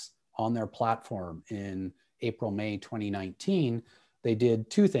attacks on their platform in April, May 2019, they did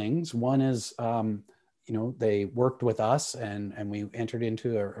two things. One is, they worked with us and we entered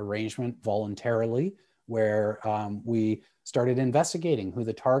into an arrangement voluntarily where we started investigating who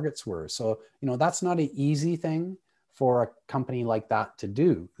the targets were. So, that's not an easy thing for a company like that to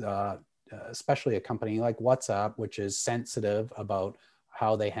do, especially a company like WhatsApp, which is sensitive about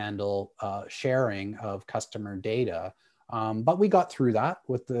how they handle sharing of customer data. But we got through that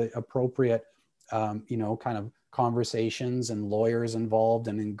with the appropriate, kind of conversations and lawyers involved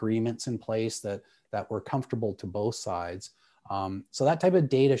and agreements in place that were comfortable to both sides. So that type of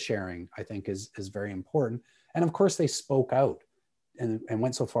data sharing, I think, is very important. And of course, they spoke out and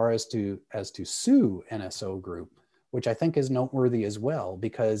went so far as to sue NSO Group, which I think is noteworthy as well,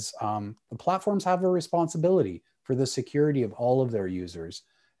 because the platforms have a responsibility for the security of all of their users,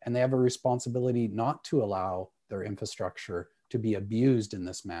 and they have a responsibility not to allow their infrastructure to be abused in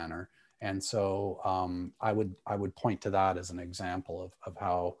this manner. And so I would point to that as an example of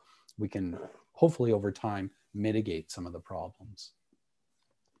how we can hopefully over time mitigate some of the problems.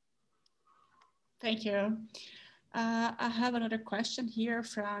 Thank you. I have another question here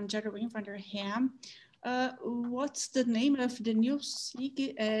from Geraldine van der Ham. What's the name of the new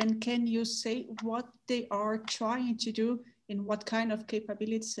SIG, and can you say what they are trying to do and what kind of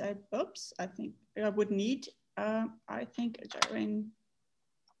capabilities? Oops, I think I would need. I think Geraldine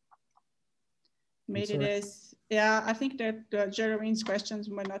made it as, yeah, I think that Geraldine's questions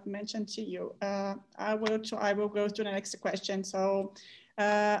were not mentioned to you. I will go to the next question. So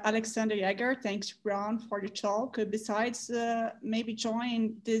Alexander Jäger, thanks Ron for the talk. Besides maybe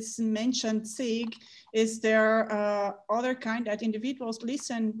join this mentioned SIG, is there other kind that individuals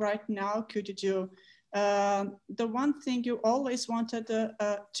listen right now could do? The one thing you always wanted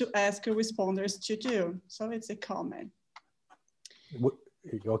to ask responders to do. So it's a comment.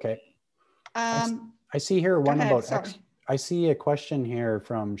 Okay. I see here one about I see a question here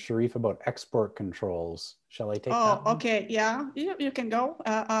from Sharif about export controls. Shall I take that? Oh, okay. Yeah, you can go.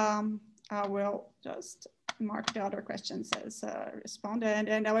 I will just mark the other questions as responded,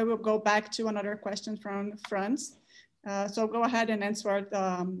 and I will go back to another question from Franz. So go ahead and answer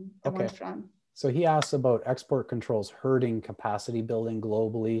the one from. So he asks about export controls hurting capacity building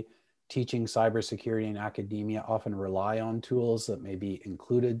globally. Teaching cybersecurity in academia often rely on tools that may be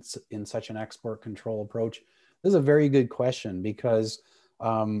included in such an export control approach. This is a very good question because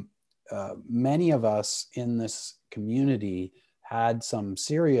many of us in this community had some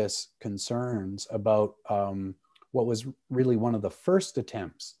serious concerns about what was really one of the first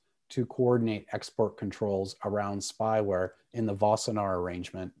attempts to coordinate export controls around spyware in the Wassenaar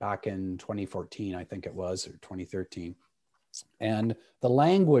arrangement back in 2014, I think it was, or 2013. And the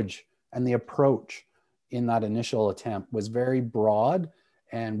language and the approach in that initial attempt was very broad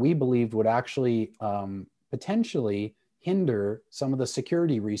and we believed would actually potentially hinder some of the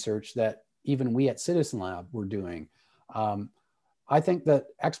security research that even we at Citizen Lab were doing. I think that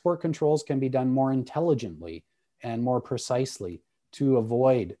export controls can be done more intelligently and more precisely to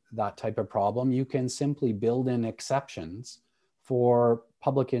avoid that type of problem. You can simply build in exceptions for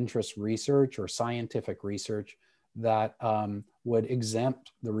public interest research or scientific research that would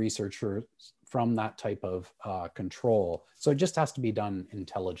exempt the researchers from that type of control. So it just has to be done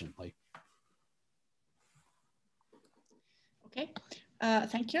intelligently. Okay,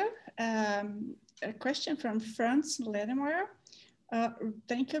 thank you. A question from Franz Ledemeyer.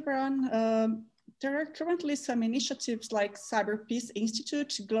 Thank you, Brian. There are currently some initiatives like Cyber Peace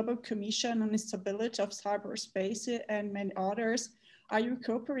Institute, Global Commission on the Stability of Cyberspace, and many others. Are you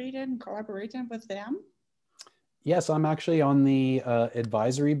cooperating and collaborating with them? Yes, I'm actually on the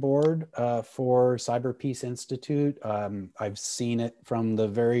advisory board for Cyber Peace Institute. I've seen it from the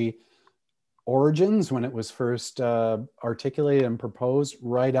very origins when it was first articulated and proposed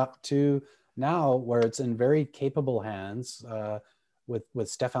right up to now where it's in very capable hands with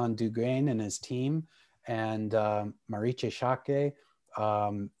Stefan Duguin and his team and Marietje Schaake.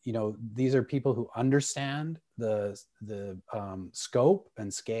 these are people who understand the scope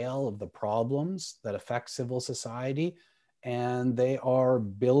and scale of the problems that affect civil society, and they are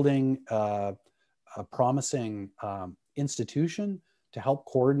building a promising institution to help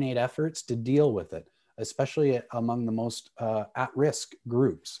coordinate efforts to deal with it, especially among the most at-risk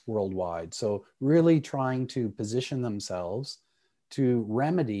groups worldwide. So really trying to position themselves to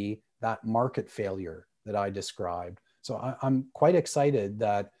remedy that market failure that I described. So I'm quite excited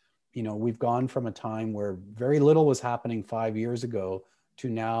that, we've gone from a time where very little was happening 5 years ago to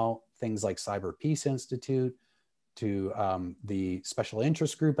now things like Cyber Peace Institute, to the special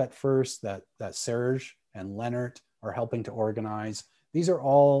interest group at first that Serge and Leonard are helping to organize. These are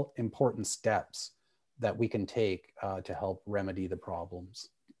all important steps that we can take to help remedy the problems.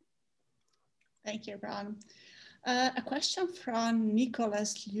 Thank you, Ron. A question from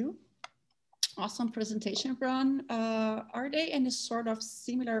Nicholas Liu. Awesome presentation, Ron. Are there any sort of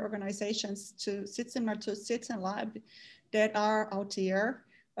similar organizations similar to Citizen Lab that are out there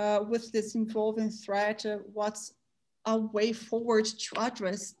with this evolving threat? What's a way forward to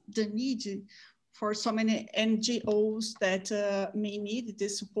address the need for so many NGOs that may need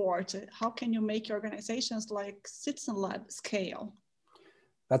this support? How can you make organizations like Citizen Lab scale?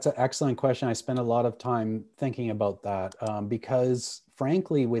 That's an excellent question. I spent a lot of time thinking about that because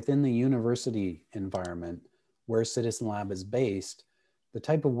frankly, within the university environment where Citizen Lab is based, the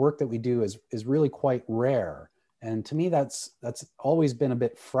type of work that we do is really quite rare. And to me, that's always been a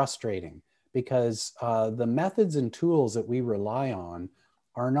bit frustrating because the methods and tools that we rely on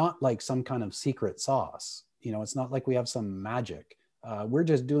are not like some kind of secret sauce. It's not like we have some magic. We're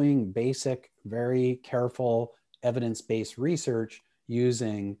just doing basic, very careful, evidence-based research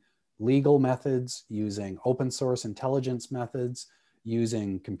using legal methods, using open source intelligence methods,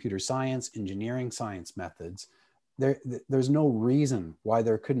 using computer science, engineering science methods. There's no reason why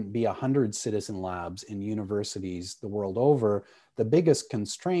there couldn't be 100 Citizen Labs in universities the world over. The biggest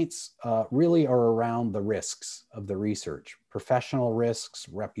constraints really are around the risks of the research, professional risks,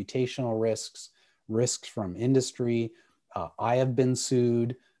 reputational risks, risks from industry. I have been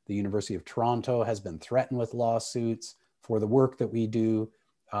sued. The University of Toronto has been threatened with lawsuits for the work that we do.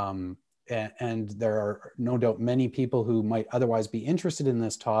 And there are no doubt many people who might otherwise be interested in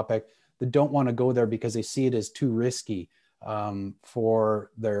this topic that don't want to go there because they see it as too risky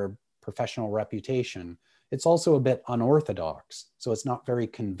for their professional reputation. It's also a bit unorthodox. So it's not very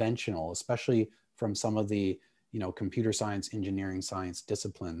conventional, especially from some of the computer science, engineering science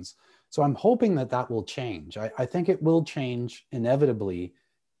disciplines. So I'm hoping that will change. I think it will change inevitably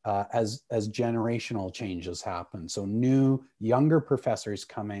as generational changes happen. So new, younger professors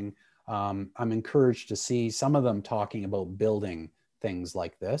coming, I'm encouraged to see some of them talking about building things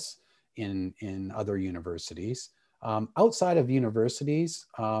like this in other universities. Outside of universities,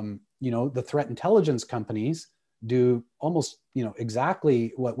 the threat intelligence companies do almost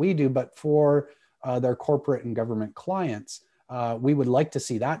exactly what we do, but for their corporate and government clients. We would like to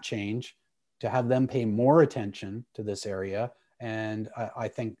see that change, to have them pay more attention to this area. And I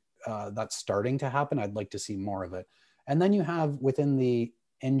think that's starting to happen. I'd like to see more of it. And then you have within the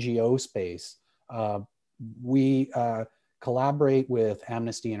NGO space, we collaborate with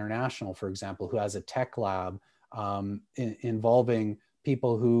Amnesty International, for example, who has a tech lab involving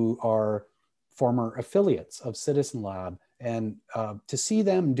people who are former affiliates of Citizen Lab. And to see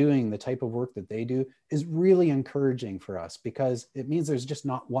them doing the type of work that they do is really encouraging for us, because it means there's just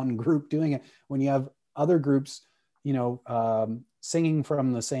not one group doing it. When you have other groups, singing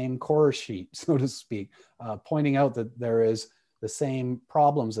from the same chorus sheet, so to speak, pointing out that there is the same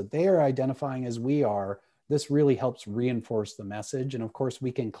problems that they are identifying as we are, this really helps reinforce the message. And of course,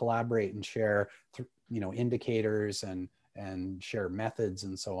 we can collaborate and share, indicators and share methods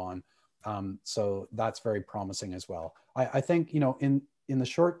and so on. So that's very promising as well. I think, in the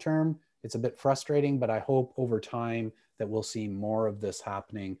short term, it's a bit frustrating, but I hope over time that we'll see more of this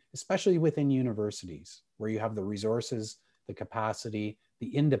happening, especially within universities, where you have the resources, the capacity,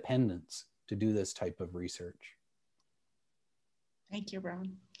 the independence to do this type of research. Thank you,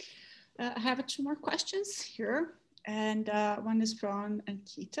 Ron. I have 2 more questions here, and one is from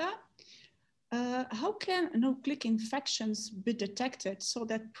Ankita. How can no-click infections be detected so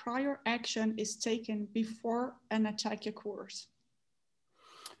that prior action is taken before an attack occurs?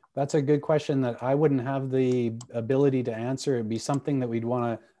 That's a good question that I wouldn't have the ability to answer. It'd be something that we'd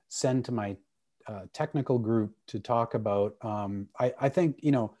want to send to my technical group to talk about. I think,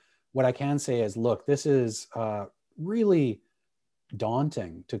 what I can say is, look, this is really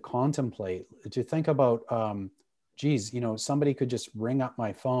daunting to contemplate, to think about, geez, somebody could just ring up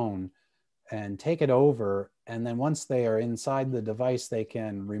my phone and take it over. And then once they are inside the device, they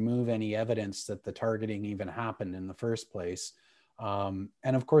can remove any evidence that the targeting even happened in the first place. And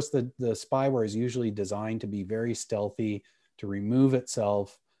of course, the spyware is usually designed to be very stealthy, to remove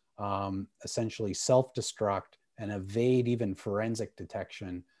itself, essentially self-destruct and evade even forensic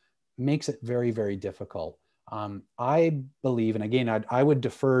detection, makes it very, very difficult. I believe, and again, I would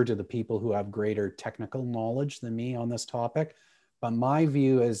defer to the people who have greater technical knowledge than me on this topic, but my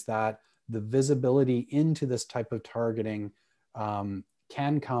view is that the visibility into this type of targeting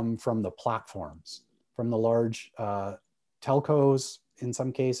can come from the platforms, from the large telcos in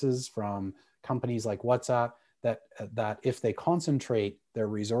some cases, from companies like WhatsApp, that if they concentrate their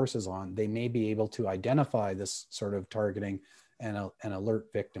resources on, they may be able to identify this sort of targeting and alert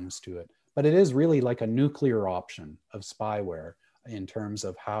victims to it. But it is really like a nuclear option of spyware in terms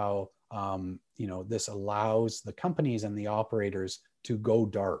of how this allows the companies and the operators to go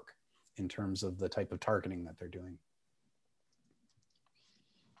dark in terms of the type of targeting that they're doing.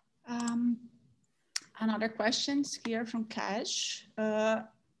 Another question here from Cash.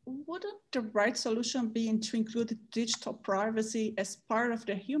 Wouldn't the right solution be to include digital privacy as part of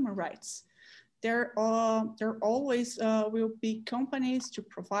the human rights? There always will be companies to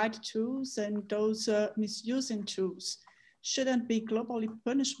provide tools, and those misusing tools shouldn't be globally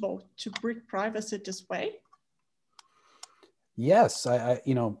punishable to break privacy this way. Yes,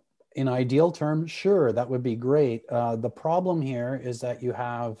 in ideal terms, sure, that would be great. The problem here is that you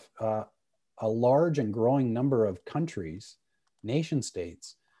have a large and growing number of countries, nation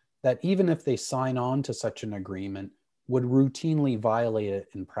states, that even if they sign on to such an agreement, would routinely violate it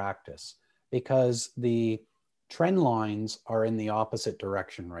in practice, because the trend lines are in the opposite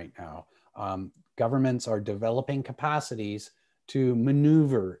direction right now. Governments are developing capacities to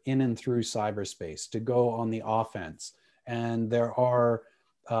maneuver in and through cyberspace, to go on the offense. And there are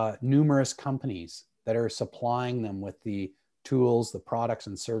numerous companies that are supplying them with the tools, the products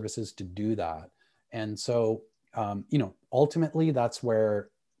and services to do that. And so, ultimately that's where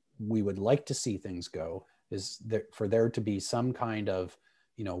we would like to see things go, is that for there to be some kind of,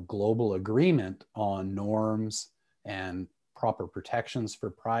 global agreement on norms and proper protections for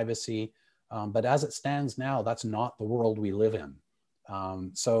privacy. But as it stands now, that's not the world we live in.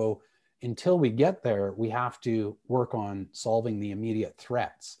 So until we get there, we have to work on solving the immediate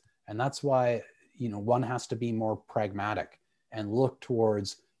threats. And that's why, one has to be more pragmatic and look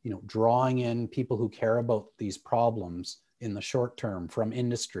towards, drawing in people who care about these problems in the short term from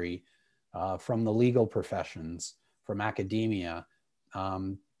industry, from the legal professions, from academia,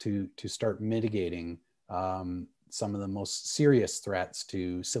 to start mitigating some of the most serious threats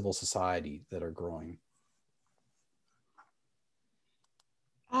to civil society that are growing.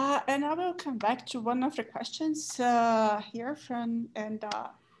 And I will come back to one of the questions here from, and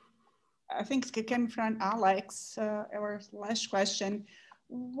I think it came from Alex, our last question.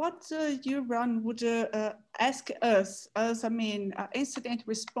 What you, Ron, would ask us as, incident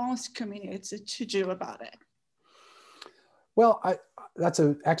response community to do about it? Well, that's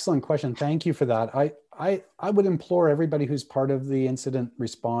an excellent question. Thank you for that. I would implore everybody who's part of the incident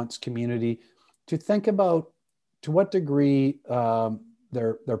response community to think about to what degree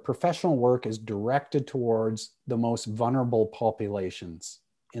their professional work is directed towards the most vulnerable populations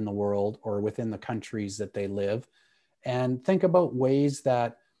in the world or within the countries that they live, and think about ways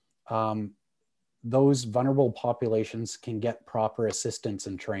that those vulnerable populations can get proper assistance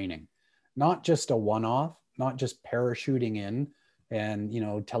and training, not just a one-off, not just parachuting in and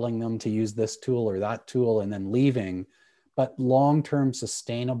telling them to use this tool or that tool and then leaving, but long-term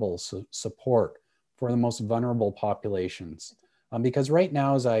sustainable support for the most vulnerable populations. Because right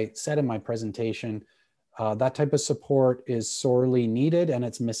now, as I said in my presentation, that type of support is sorely needed and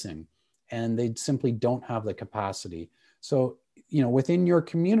it's missing, and they simply don't have the capacity. So, within your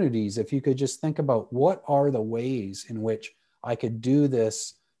communities, if you could just think about what are the ways in which I could do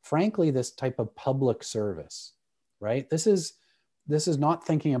this, frankly, this type of public service, right? This is not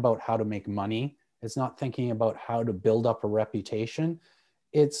thinking about how to make money. It's not thinking about how to build up a reputation.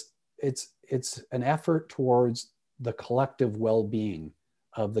 It's an effort towards the collective well-being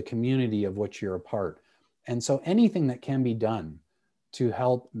of the community of which you're a part. And so anything that can be done to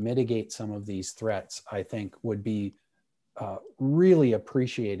help mitigate some of these threats, I think would be really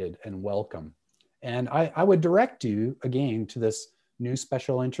appreciated and welcome. And I would direct you again to this new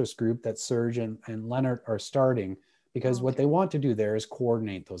special interest group that Serge and Leonard are starting, because what they want to do there is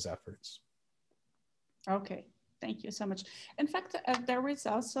coordinate those efforts. Okay, thank you so much. In fact, there is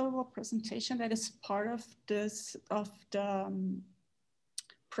also a presentation that is part of this,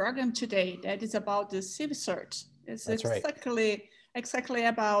 program today that is about the civic search. It's That's exactly exactly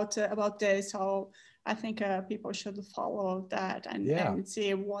about this. So I think people should follow that and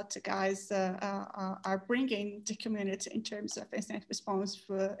see what the guys are bringing the community in terms of incident response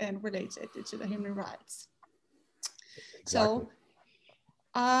and related to the human rights. Exactly. So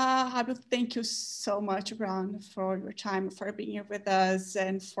I will thank you so much, Ron, for your time, for being here with us,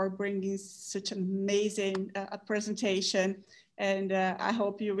 and for bringing such an amazing presentation. And I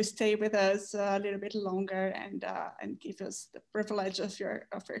hope you will stay with us a little bit longer and give us the privilege of your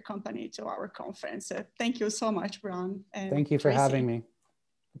company to our conference. So thank you so much, Ron. And thank you for having me.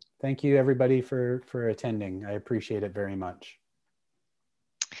 Thank you, everybody, for attending. I appreciate it very much.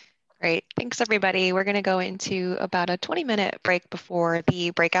 Great. Thanks, everybody. We're going to go into about a 20-minute break before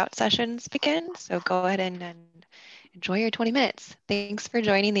the breakout sessions begin. So go ahead and enjoy your 20 minutes. Thanks for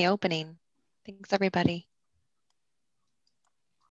joining the opening. Thanks, everybody.